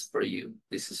 this is for you.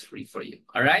 This is free for you.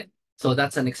 All right? So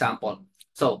that's an example.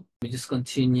 So we just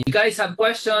continue. You guys have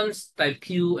questions, type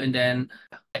Q, and then,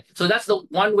 so that's the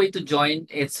one way to join.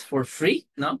 It's for free,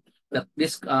 no?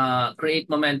 This Create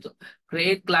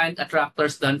Client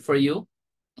Attractors Done for You.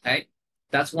 Okay?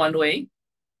 That's one way.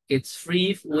 It's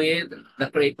free with the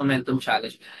Create Momentum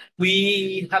Challenge.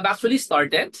 We have actually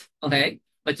started, okay?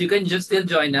 But you can just still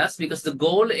join us because the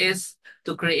goal is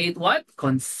to create what?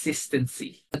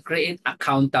 Consistency. To create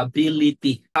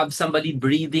accountability. Have somebody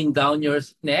breathing down your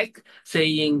neck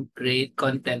saying, create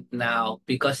content now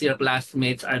because your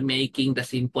classmates are making the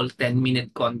simple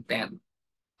 10-minute content.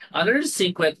 Another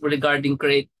secret regarding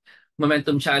Create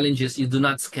Momentum Challenge is you do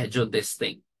not schedule this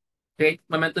thing. Create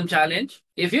Momentum Challenge.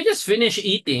 If you just finish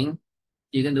eating,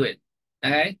 you can do it.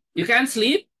 Okay? You can't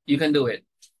sleep, you can do it.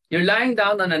 You're lying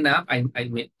down on a nap. I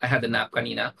had a nap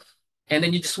kanina. And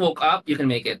then you just woke up, you can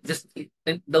make it. Just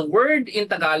the word in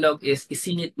Tagalog is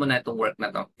isingit mo na itong work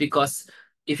na to. Because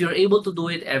if you're able to do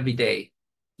it every day,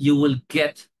 you will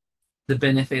get the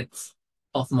benefits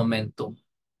of momentum.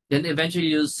 Then eventually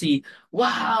you'll see,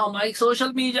 wow, my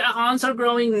social media accounts are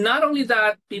growing. Not only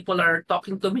that, people are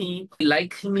talking to me, they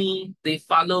like me, they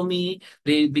follow me,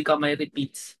 they become my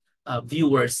repeat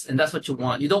viewers. And that's what you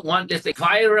want. You don't want just like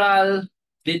viral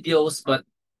videos, but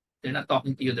they're not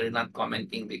talking to you, they're not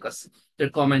commenting because their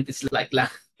comment is like,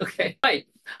 okay. Right.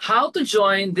 How to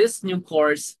join this new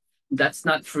course that's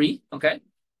not free, okay?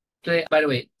 Okay. By the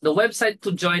way, the website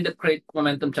to join the Create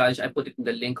Momentum Challenge, I put it in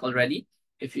the link already.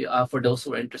 If you for those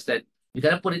who are interested, you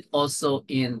gotta put it also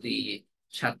in the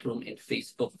chat room in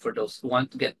Facebook for those who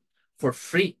want to get for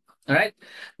free. All right.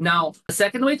 Now, the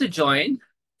second way to join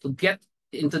to get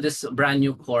into this brand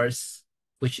new course,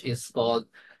 which is called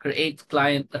Create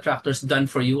Client Attractors Done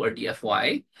for You or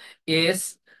DFY,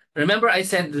 is remember I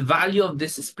said the value of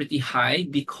this is pretty high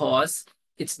because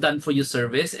it's done for you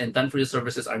service, and done for you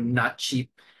services are not cheap.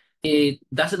 It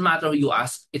doesn't matter who you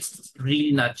ask, it's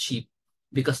really not cheap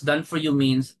because done for you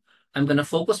means I'm going to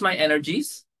focus my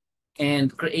energies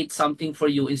and create something for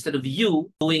you instead of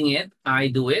you doing it. I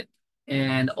do it,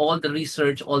 and all the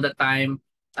research, all the time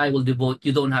I will devote.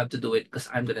 You don't have to do it because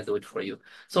I'm going to do it for you.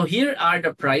 So here are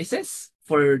the prices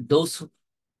for those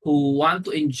who want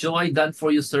to enjoy done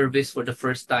for you service for the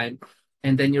first time.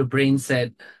 And then your brain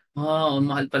said, oh,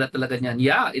 mahal pala talaga niyan.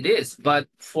 Yeah, it is. But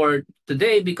for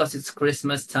today, because it's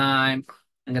Christmas time,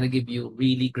 I'm going to give you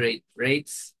really great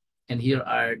rates. And here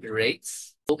are the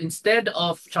rates. So instead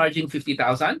of charging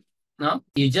 50,000, no,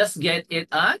 you just get it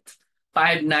at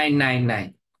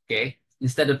 5,999. Okay,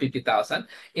 instead of 50,000.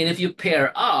 And if you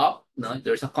pair up, no,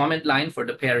 there's a comment line for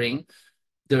the pairing.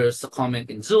 There's a comment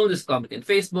in Zoom, there's a comment in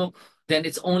Facebook. Then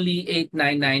it's only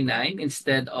 8,999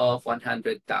 instead of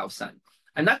 100,000.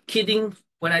 I'm not kidding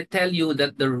when I tell you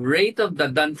that the rate of the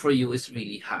done for you is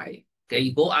really high. Okay,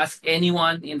 you go ask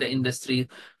anyone in the industry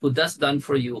who does done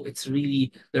for you. It's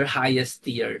really their highest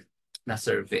tier na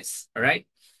service. All right.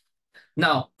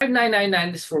 Now,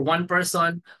 5,999 is for one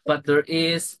person, but there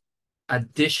is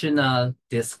additional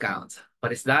discount.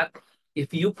 What is that?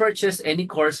 If you purchase any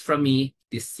course from me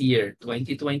this year,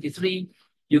 2023,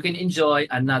 you can enjoy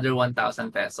another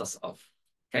 1,000 pesos off.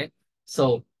 Okay?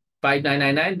 So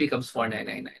 5,999 becomes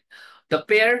 4,999. The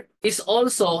pair is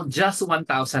also just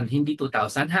 1,000, hindi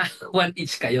 2,000. Ha? One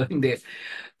each kayo, hindi.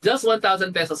 Just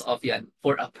 1,000 pesos off yan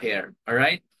for a pair. All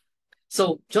right?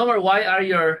 So, Jomar, why are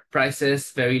your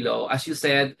prices very low? As you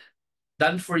said,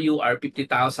 done for you are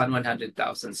 50,000,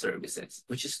 100,000 services,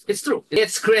 which is, it's true.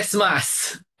 It's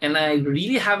Christmas. And I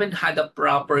really haven't had a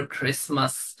proper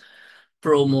Christmas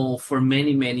promo for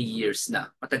many, many years na.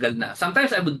 Matagal na.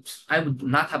 Sometimes I would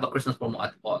not have a Christmas promo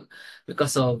at all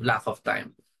because of lack of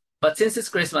time. But since it's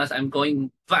Christmas, I'm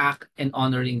going back and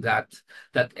honoring that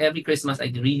every Christmas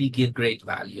I really give great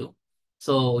value.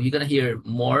 So you're gonna hear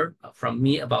more from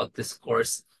me about this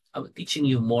course. I'm teaching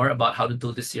you more about how to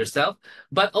do this yourself,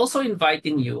 but also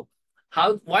inviting you.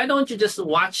 Why don't you just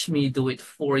watch me do it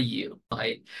for you?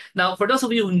 Okay. Now, for those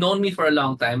of you who've known me for a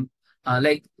long time,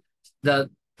 like the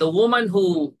woman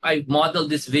who I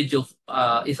modeled this video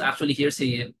is actually here,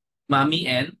 si Mami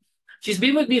N. She's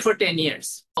been with me for 10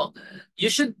 years. So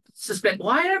you should suspect,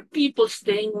 why are people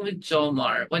staying with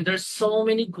Jomar when there's so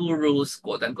many gurus,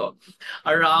 quote unquote,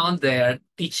 around there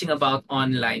teaching about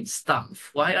online stuff?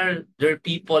 Why are there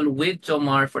people with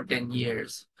Jomar for 10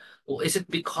 years? Or is it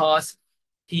because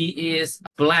he is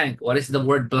blank? What is the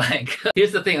word blank?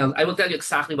 Here's the thing. I will tell you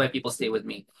exactly why people stay with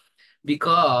me.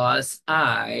 Because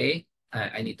I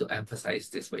need to emphasize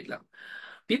this. Wait lang.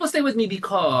 People stay with me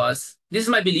because this is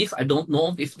my belief. I don't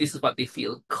know if this is what they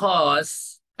feel.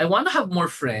 Because I want to have more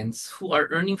friends who are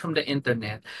earning from the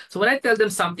internet. So when I tell them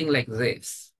something like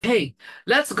this, hey,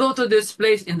 let's go to this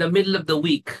place in the middle of the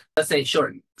week. Let's say,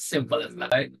 sure, simple as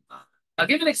that. Right? I'll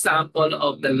give an example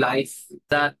of the life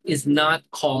that is not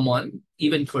common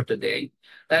even for today.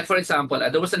 Like for example,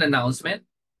 there was an announcement.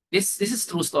 This is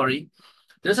true story.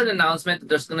 There's an announcement that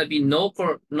there's going to be no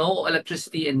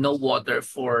electricity and no water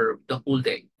for the whole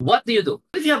day. What do you do?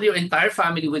 If you have your entire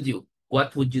family with you,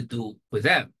 what would you do with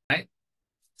them, right?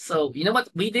 So you know what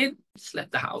we did? Just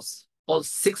left the house. All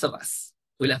 6 of us,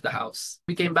 we left the house.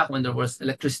 We came back when there was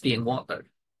electricity and water.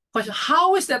 Question,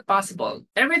 how is that possible?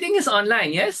 Everything is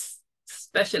online, yes?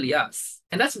 Especially us.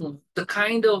 And that's the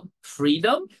kind of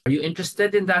freedom. Are you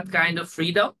interested in that kind of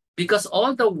freedom? Because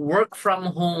all the work from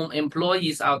home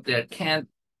employees out there can't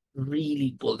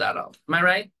really pull that off. Am I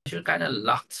right? You're kind of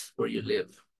locked where you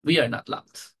live. We are not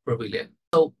locked where we live.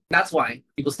 So that's why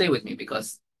people stay with me,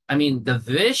 because I mean, the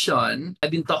vision,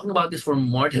 I've been talking about this for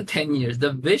more than 10 years.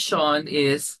 The vision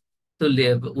is to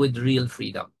live with real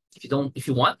freedom. If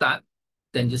you want that,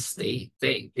 then just stay,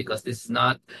 because this is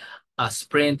not a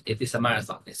sprint, it is a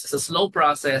marathon. It's a slow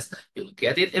process. You'll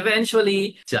get it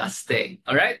eventually. Just stay.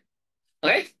 All right?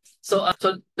 Okay? So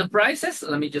the prices,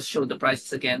 let me just show the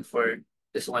prices again for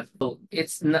this one. So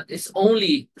it's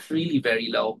only really very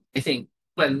low. I think,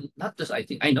 well, not just I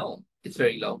think, I know it's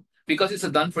very low because it's a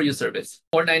done for you service.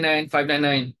 499,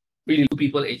 599, really low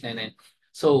people 899.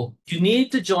 So you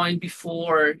need to join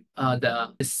before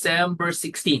the December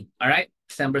 16th, all right?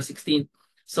 December 16th,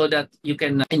 so that you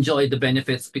can enjoy the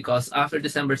benefits, because after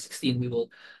December 16th, we will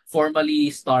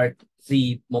formally start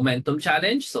the Momentum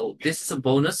Challenge. So this is a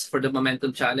bonus for the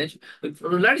Momentum Challenge. We've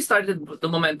already started the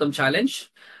Momentum Challenge,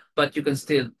 but you can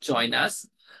still join us.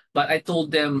 But I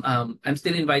told them I'm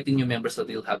still inviting new members, so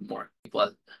they'll have more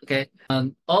people. Okay.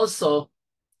 Also,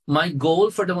 my goal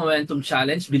for the Momentum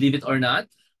Challenge, believe it or not,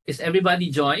 is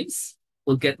everybody joins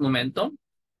will get momentum.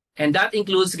 And that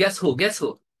includes, guess who? Guess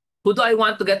who? Who do I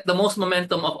want to get the most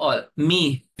momentum of all?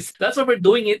 Me. That's why we're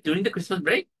doing it during the Christmas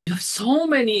break. You have so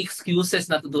many excuses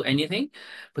not to do anything,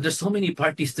 but there's so many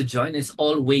parties to join. It's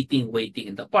all waiting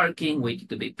in the parking, waiting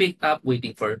to be picked up,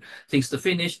 waiting for things to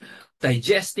finish,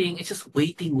 digesting. It's just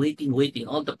waiting.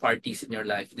 All the parties in your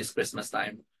life this Christmas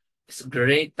time. It's a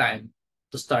great time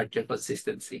to start your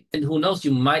consistency. And who knows,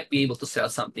 you might be able to sell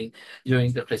something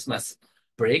during the Christmas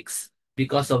breaks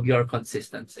because of your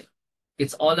consistency.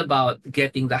 It's all about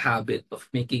getting the habit of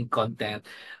making content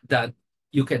that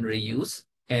you can reuse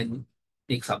and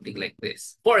make something like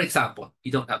this. For example,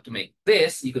 you don't have to make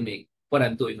this. You can make what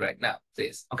I'm doing right now,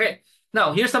 this. Okay.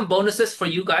 Now, here's some bonuses for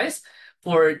you guys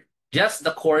for just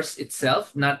the course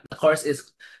itself. Not the course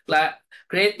is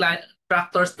create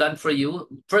attractors done for you.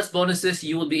 First bonuses,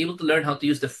 you will be able to learn how to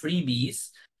use the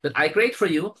freebies that I create for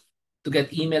you to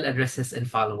get email addresses and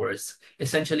followers,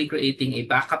 essentially creating a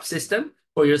backup system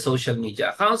for your social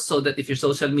media accounts, so that if your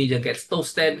social media gets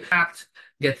toasted, hacked,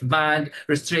 gets banned,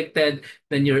 restricted,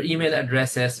 then your email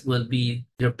addresses will be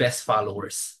your best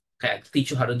followers. Okay, I'll teach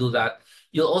you how to do that.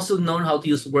 You'll also learn how to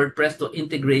use WordPress to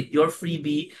integrate your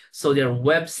freebie so their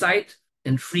website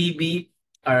and freebie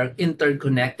are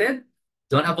interconnected.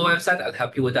 Don't have a website? I'll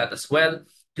help you with that as well.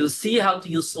 You'll see how to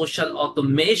use social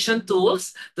automation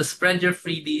tools to spread your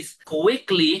freebies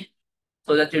quickly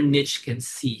so that your niche can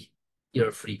see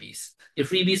your freebies. Your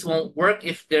freebies won't work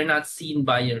if they're not seen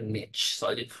by your niche.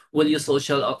 So we'll use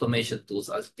social automation tools.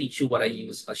 I'll teach you what I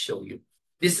use. I'll show you.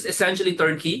 This is essentially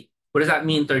turnkey. What does that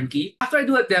mean, turnkey? After I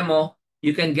do a demo,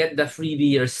 you can get the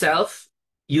freebie yourself,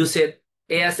 use it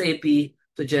ASAP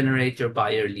to generate your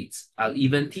buyer leads. I'll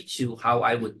even teach you how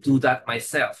I would do that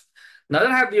myself. Now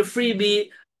that I have your freebie,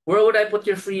 where would I put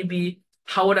your freebie?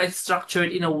 How would I structure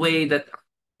it in a way that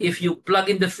if you plug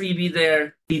in the freebie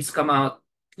there, leads come out,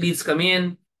 leads come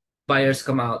in, buyers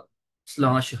come out, as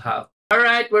long as you have. All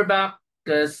right, we're back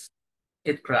because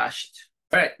it crashed.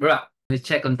 All right, we're back. Let's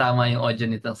check kung tama yung audio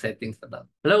nitong settings na to.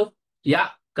 Hello? Yeah,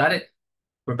 got it.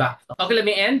 We're back. Okay, let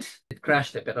me end. It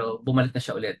crashed pero bumalik na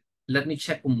siya ulit. Let me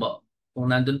check kung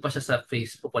nandun pa siya sa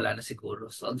Facebook, wala na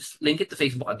siguro. So I'll just link it to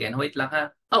Facebook again. Wait lang ha.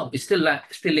 Oh, it's still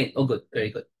linked. Oh, good. Very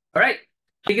good. All right.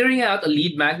 Figuring out a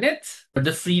lead magnet or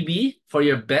the freebie for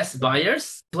your best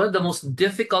buyers is one of the most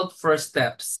difficult first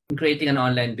steps in creating an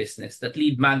online business. That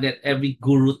lead magnet, every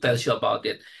guru tells you about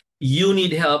it. You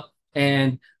need help.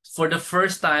 And for the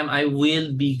first time, I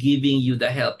will be giving you the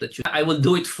help that I will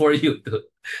do it for you.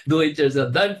 Do it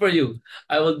yourself. Done for you.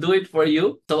 I will do it for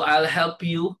you. So I'll help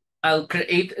you. I'll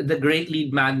create the great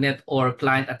lead magnet or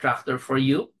client attractor for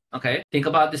you. Okay. Think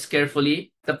about this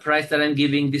carefully. The price that I'm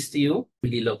giving this to you,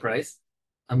 really low price.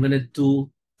 I'm going to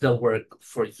do the work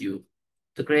for you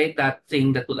to create that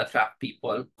thing that will attract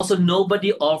people. Also,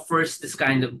 nobody offers this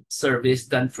kind of service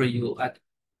done for you at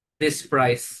this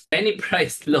price, any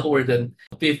price lower than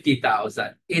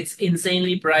 50,000. It's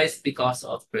insanely priced because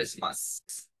of Christmas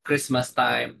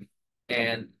time.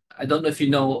 And I don't know if you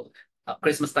know,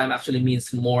 Christmas time actually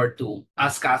means more to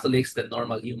us Catholics than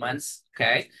normal humans.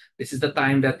 Okay, this is the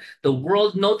time that the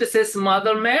world notices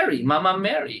Mama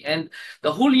Mary, and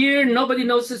the whole year nobody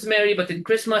notices Mary, but in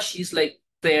Christmas she's like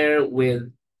there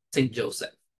with Saint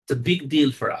Joseph. It's a big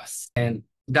deal for us, and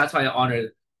that's why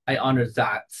I honor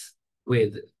that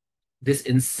with this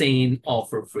insane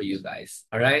offer for you guys.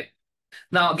 All right.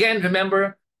 Now again,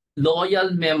 remember,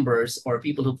 loyal members or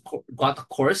people who got a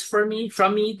course from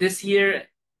me this year,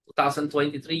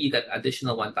 2023, you got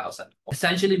additional 1,000.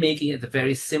 Essentially making it a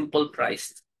very simple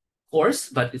priced course,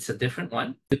 but it's a different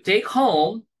one. You take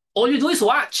home, all you do is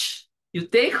watch. You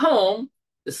take home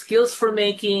the skills for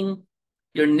making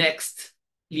your next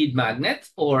lead magnet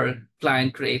or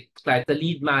the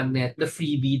lead magnet, the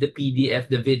freebie, the PDF,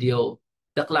 the video,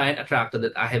 the client attractor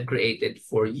that I have created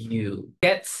for you.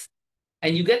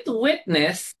 And you get to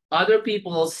witness other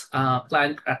people's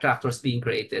client attractors being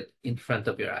created in front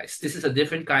of your eyes. This is a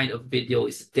different kind of video.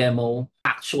 It's demo,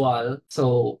 actual.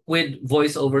 So with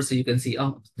voiceover, so you can see,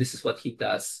 oh, this is what he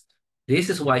does.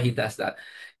 This is why he does that.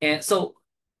 And so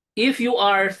if you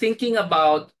are thinking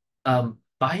about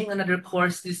buying another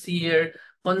course this year,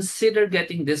 consider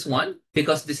getting this one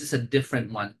because this is a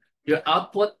different one. Your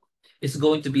output is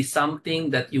going to be something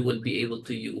that you will be able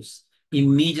to use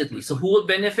immediately. So who will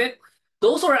benefit?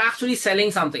 Those who are actually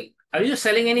selling something. Are you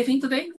selling anything today?